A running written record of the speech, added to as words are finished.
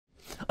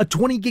A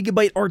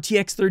 20GB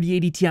RTX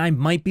 3080 Ti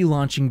might be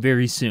launching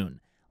very soon.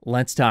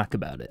 Let's talk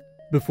about it.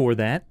 Before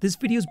that, this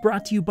video is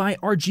brought to you by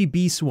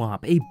RGB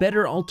Swap, a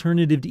better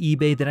alternative to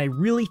eBay that I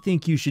really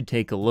think you should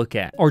take a look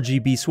at.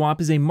 RGB Swap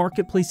is a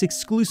marketplace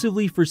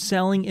exclusively for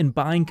selling and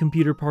buying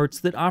computer parts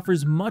that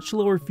offers much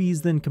lower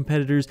fees than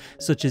competitors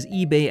such as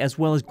eBay, as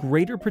well as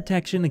greater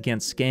protection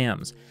against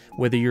scams.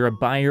 Whether you're a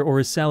buyer or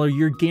a seller,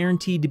 you're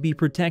guaranteed to be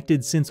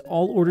protected since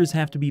all orders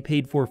have to be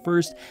paid for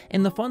first,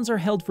 and the funds are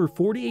held for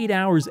 48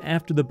 hours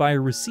after the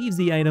buyer receives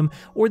the item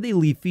or they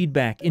leave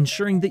feedback,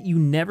 ensuring that you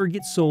never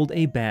get sold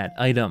a bad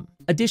item.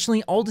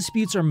 Additionally, all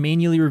disputes are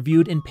manually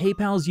reviewed and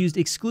PayPal is used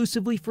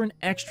exclusively for an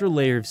extra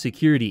layer of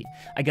security.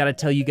 I gotta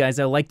tell you guys,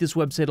 I like this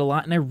website a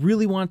lot and I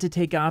really want it to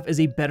take off as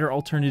a better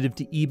alternative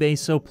to eBay,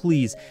 so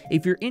please,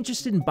 if you're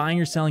interested in buying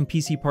or selling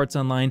PC parts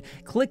online,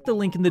 click the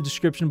link in the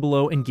description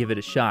below and give it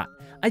a shot.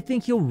 I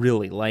think you'll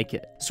really like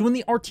it. So when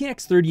the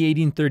RTX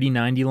 3080 and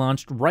 3090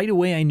 launched, right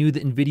away I knew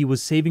that Nvidia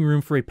was saving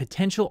room for a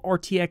potential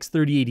RTX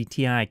 3080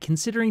 Ti,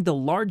 considering the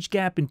large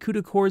gap in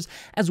CUDA cores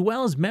as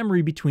well as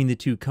memory between the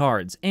two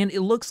cards. And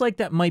it looks like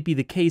that might be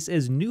the case,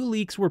 as new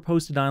leaks were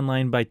posted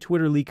online by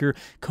Twitter leaker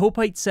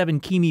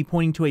Kopite7Kimi,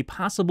 pointing to a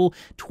possible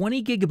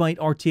 20GB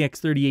RTX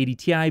 3080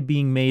 Ti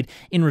being made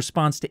in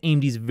response to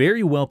AMD's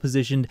very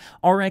well-positioned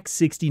RX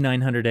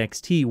 6900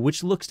 XT,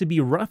 which looks to be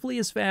roughly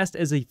as fast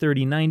as a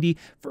 3090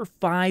 for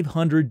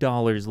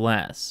 $500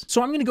 less.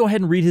 So I'm going to go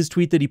ahead and read his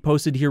tweet that he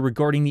posted here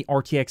regarding the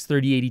RTX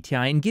 3080 Ti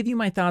and give you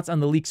my thoughts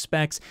on the leaked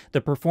specs, the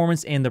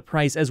performance, and the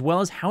price, as well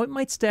as how it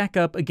might stack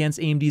up against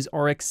AMD's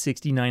RX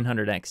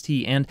 6900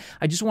 XT. And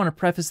I just want to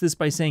preface this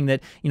by saying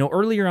that,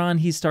 earlier on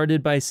he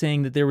started by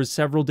saying that there was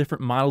several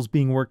different models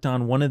being worked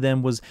on. One of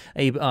them was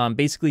a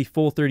basically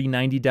full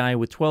 3090 die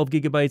with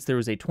 12GB. There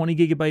was a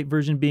 20GB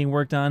version being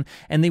worked on,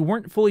 and they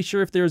weren't fully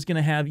sure if there was going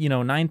to have,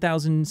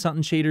 9,000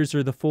 something shaders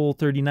or the full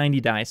 3090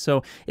 die.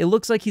 So it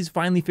looks like he's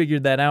finally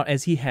figured that out,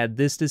 as he had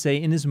this to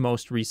say in his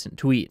most recent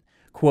tweet.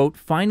 Quote,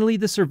 "Finally,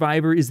 the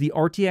survivor is the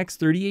RTX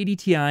 3080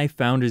 Ti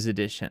Founders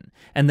Edition."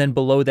 And then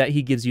below that,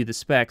 he gives you the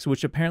specs,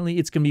 which apparently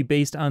it's going to be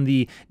based on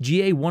the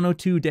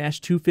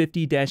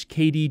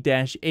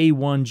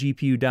GA102-250-KD-A1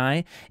 GPU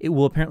die. It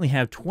will apparently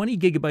have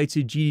 20GB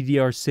of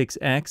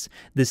GDDR6X,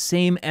 the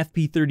same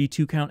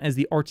FP32 count as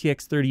the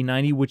RTX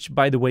 3090, which,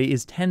 by the way,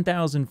 is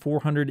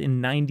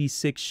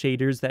 10,496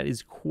 shaders. That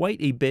is quite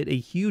a bit, a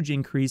huge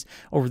increase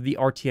over the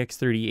RTX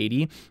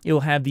 3080. It will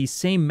have the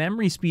same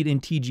memory speed in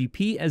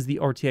TGP as the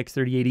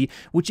RTX 3080,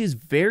 which is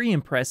very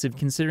impressive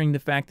considering the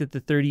fact that the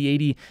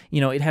 3080,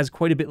 it has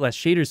quite a bit less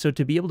shaders. So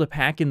to be able to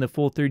pack in the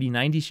full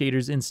 3090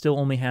 shaders and still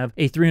only have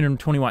a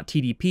 320 watt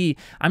TDP,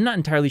 I'm not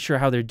entirely sure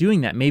how they're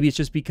doing that. Maybe it's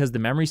just because the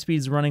memory speed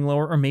is running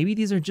lower, or maybe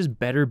these are just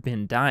better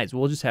bin dies.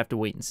 We'll just have to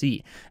wait and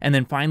see. And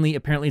then finally,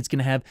 apparently it's going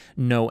to have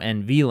no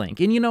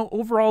NVLink. And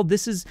overall,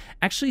 this is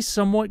actually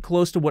somewhat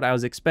close to what I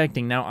was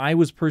expecting. Now, I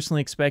was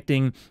personally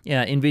expecting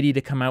NVIDIA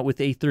to come out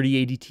with a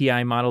 3080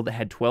 Ti model that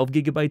had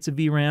 12GB of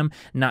VRAM,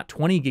 not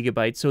 20GB.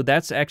 So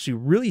that's actually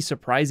really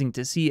surprising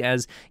to see,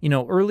 as,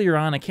 earlier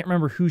on, I can't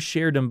remember who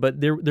shared them,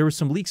 but there were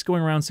some leaks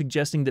going around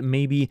suggesting that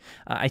maybe,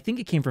 I think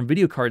it came from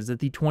video cards, that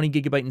the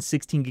 20GB and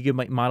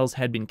 16GB models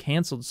had been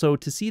canceled. So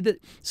to see that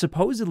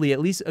supposedly, at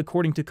least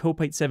according to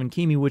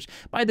Kopite7Kimi, which,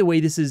 by the way,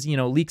 this is,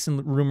 leaks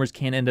and rumors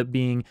can end up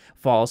being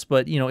false,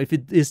 but, if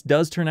this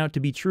does turn out to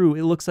be true,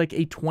 it looks like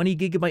a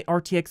 20GB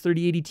RTX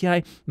 3080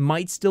 Ti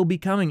might still be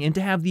coming, and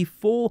to have the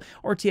full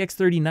RTX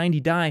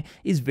 3090 die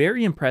is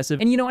very impressive.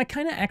 And, I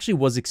kind of actually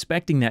was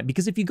expecting that,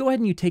 because if you go ahead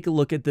and you take a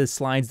look at the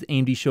slides that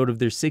AMD showed of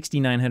their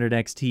 6900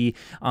 XT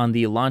on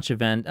the launch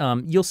event,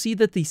 you'll see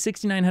that the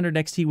 6900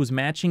 XT was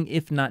matching,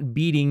 if not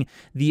beating,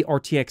 the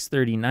RTX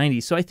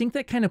 3090. So I think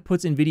that kind of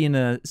puts NVIDIA in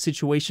a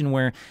situation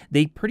where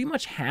they pretty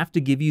much have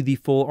to give you the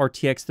full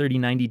RTX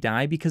 3090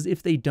 die, because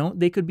if they don't,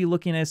 they could be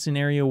looking at a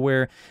scenario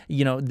where,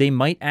 they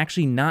might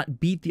actually not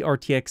beat the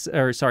RX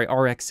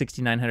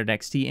 6900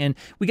 XT. And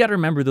we got to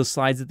remember those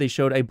slides that they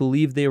showed, I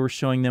believe they were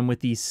showing them with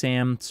the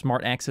SAM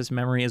Smart Access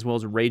Memory as well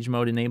as Rage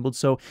Mode enabled,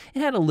 so it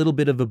had a little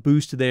bit of a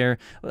boost there.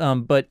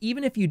 But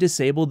even if you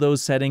disable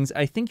those settings,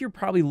 I think you're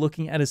probably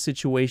looking at a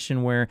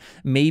situation where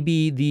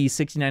maybe the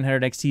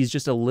 6900 XT is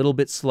just a little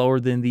bit slower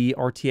than the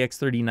RTX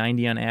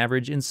 3090 on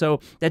average, and so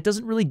that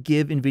doesn't really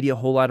give NVIDIA a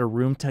whole lot of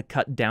room to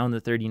cut down the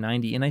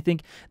 3090. And I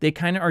think they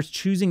kind of are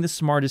choosing the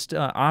smartest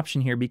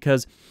option here,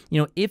 because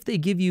if they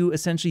give you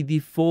essentially the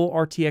full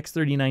RTX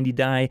 3090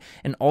 die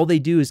and all they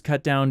do is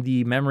cut down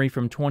the memory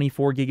from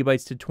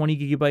 24GB to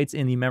 20GB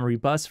in the memory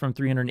bus from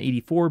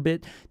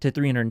 384-bit to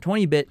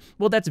 320-bit,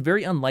 well, that's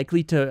very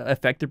unlikely to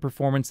affect the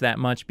performance that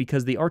much,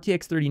 because the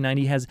RTX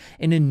 3090 has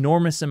an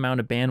enormous amount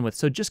of bandwidth.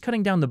 So just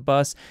cutting down the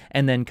bus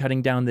and then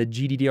cutting down the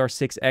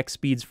GDDR6X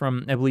speeds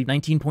from, I believe,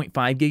 19.5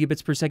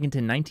 gigabits per second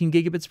to 19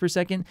 gigabits per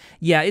second,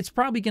 yeah, it's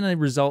probably going to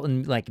result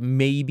in like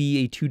maybe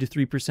a 2 to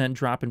 3%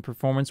 drop in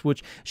performance,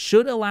 which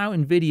should allow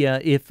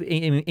NVIDIA, if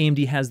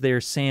AMD has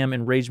their SAM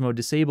and Rage Mode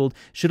disabled,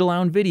 should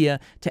allow NVIDIA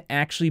to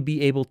actually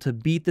be able to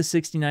beat the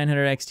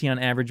 6900 XT on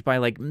average by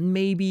like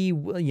maybe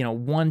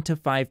 1 to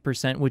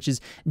 5%, which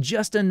is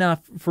just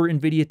enough for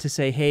NVIDIA to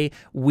say, hey,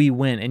 we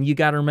win. And you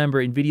got to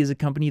remember, NVIDIA is a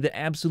company that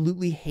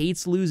absolutely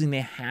hates losing.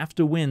 They have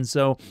to win.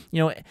 So,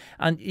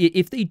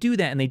 if they do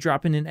that and they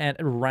drop in at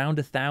around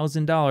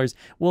 $1,000,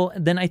 well,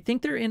 then I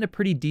think they're in a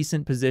pretty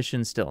decent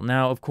position still.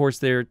 Now, of course,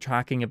 they're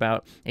talking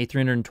about a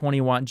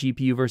 320-watt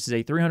GPU versus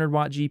a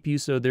 300-watt GPU,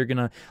 so they're going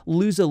to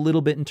lose a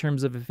little bit in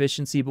terms of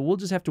efficiency, but we'll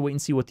just have to wait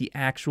and see what the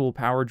actual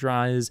power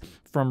draw is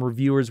from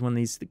reviewers when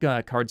these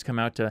cards come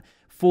out to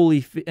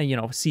fully,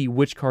 see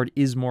which card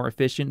is more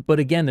efficient. But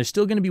again, they're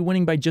still going to be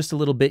winning by just a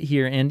little bit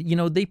here, and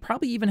they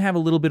probably even have a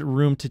little bit of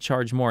room to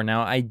charge more.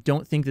 Now, I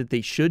don't think that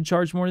they should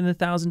charge more than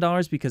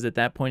 $1,000 because at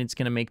that point it's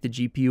going to make the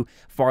GPU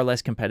far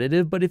less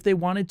competitive. But if they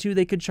wanted to,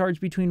 they could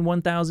charge between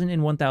 $1,000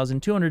 and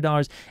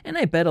 $1,200, and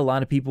I bet a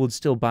lot of people would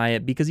still buy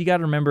it because you got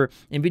to remember,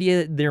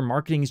 NVIDIA, their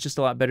marketing is just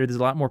a lot better. There's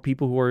a lot more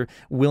people who are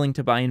willing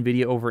to buy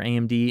NVIDIA over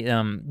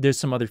AMD. There's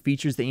some other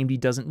features that AMD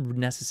doesn't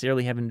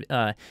necessarily have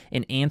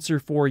an answer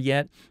for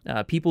yet.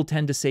 People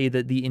tend to say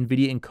that the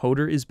NVIDIA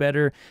encoder is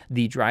better.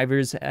 The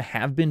drivers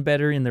have been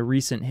better in the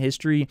recent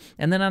history.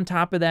 And then on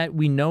top of that,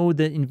 we know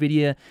that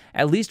NVIDIA,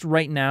 at least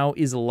right now,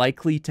 is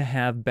likely to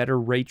have better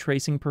ray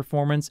tracing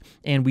performance.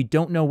 And we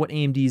don't know what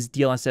AMD's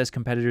DLSS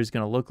competitor is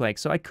going to look like.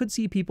 So I could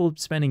see people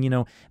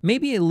spending,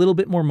 maybe a little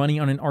bit more money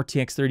on an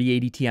RTX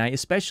 3080 Ti,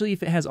 especially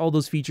if it has all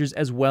those features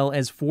as well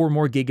as 4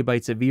 more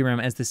gigabytes of VRAM,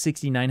 as the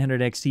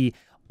 6900 XT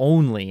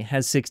only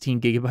has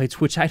 16 gigabytes,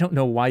 which I don't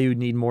know why you would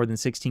need more than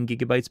 16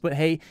 gigabytes, but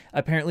hey,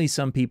 apparently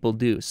some people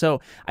do. So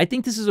I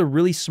think this is a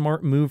really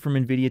smart move from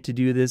NVIDIA to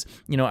do this.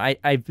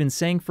 I've been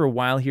saying for a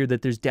while here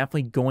that there's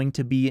definitely going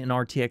to be an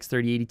RTX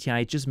 3080 Ti.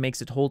 It just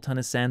makes a whole ton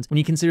of sense when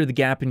you consider the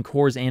gap in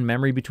cores and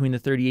memory between the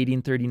 3080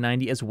 and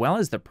 3090, as well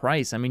as the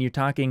price. I mean, you're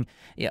talking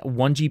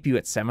one GPU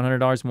at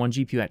 $700, one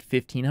GPU at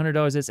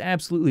 $1,500. That's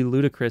absolutely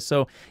ludicrous.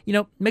 So,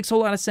 makes a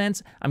whole lot of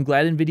sense. I'm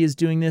glad NVIDIA is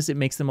doing this. It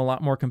makes them a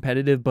lot more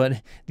competitive,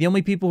 but the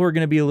only people who are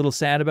going to be a little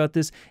sad about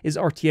this is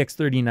RTX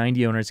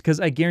 3090 owners, because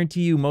I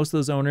guarantee you most of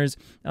those owners,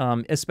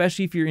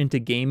 especially if you're into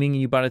gaming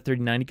and you bought a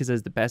 3090 because it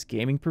has the best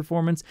gaming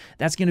performance,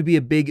 that's going to be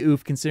a big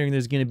oof considering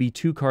there's going to be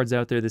 2 cards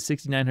out there, the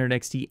 6900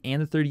 XT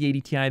and the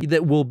 3080 Ti,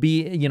 that will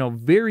be,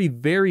 very,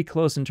 very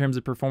close in terms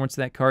of performance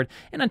to that card.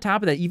 And on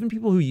top of that, even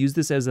people who use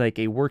this as like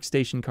a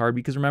workstation card,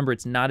 because remember,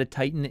 it's not a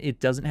Titan,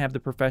 it doesn't have the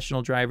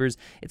professional drivers,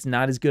 it's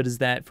not as good as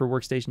that for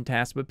workstation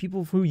tasks, but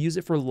people who use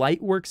it for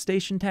light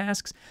workstation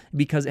tasks,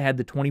 because it had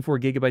the 24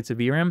 gigabytes of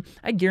VRAM,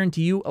 I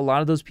guarantee you a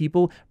lot of those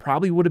people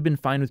probably would have been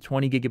fine with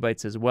 20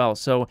 gigabytes as well.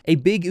 So a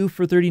big oof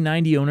for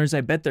 3090 owners.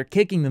 I bet they're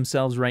kicking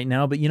themselves right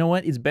now, but you know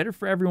what? It's better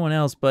for everyone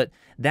else. But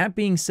that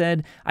being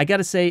said, I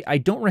gotta say, I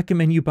don't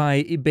recommend you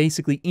buy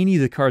basically any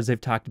of the cards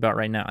I've talked about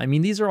right now. I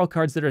mean, these are all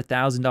cards that are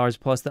 $1,000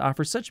 plus that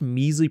offer such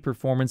measly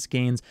performance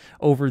gains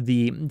over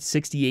the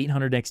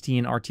 6800 XT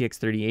and RTX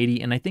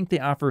 3080, and I think they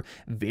offer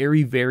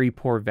very, very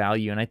poor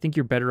value. And I think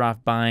you're better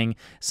off buying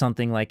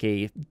something like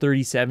a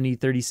 3070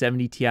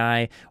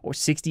 Ti or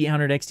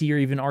 6800 XT or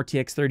even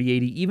RTX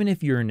 3080, even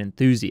if you're an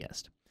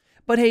enthusiast.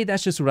 But hey,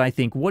 that's just what I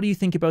think. What do you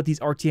think about these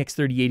RTX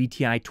 3080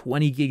 Ti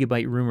 20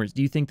 gigabyte rumors?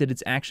 Do you think that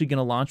it's actually going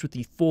to launch with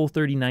the full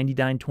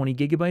 3099 20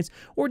 gigabytes,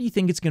 or do you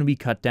think it's going to be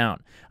cut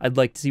down? I'd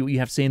like to see what you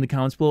have to say in the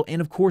comments below, and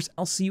of course,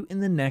 I'll see you in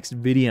the next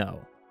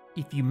video.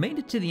 If you made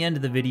it to the end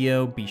of the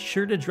video, be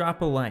sure to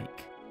drop a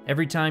like.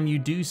 Every time you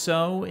do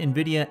so,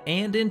 NVIDIA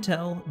and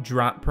Intel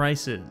drop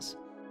prices.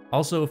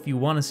 Also, if you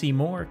want to see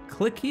more,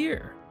 click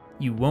here.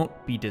 You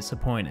won't be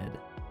disappointed.